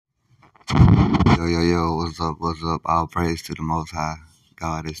Yo, what's up, All praise to the Most High.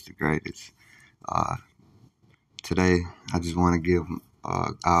 God is the greatest. Uh, Today, I just want to give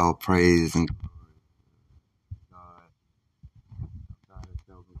all praise and God. God has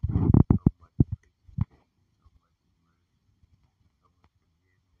shown me so much appreciation, so much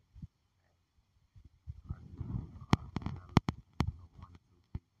mercy, so much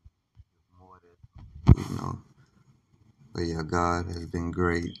forgiveness. More than. But yeah, God has been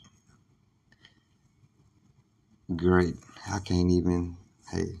great. Great. I can't even,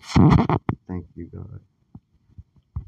 hey, thank you, God.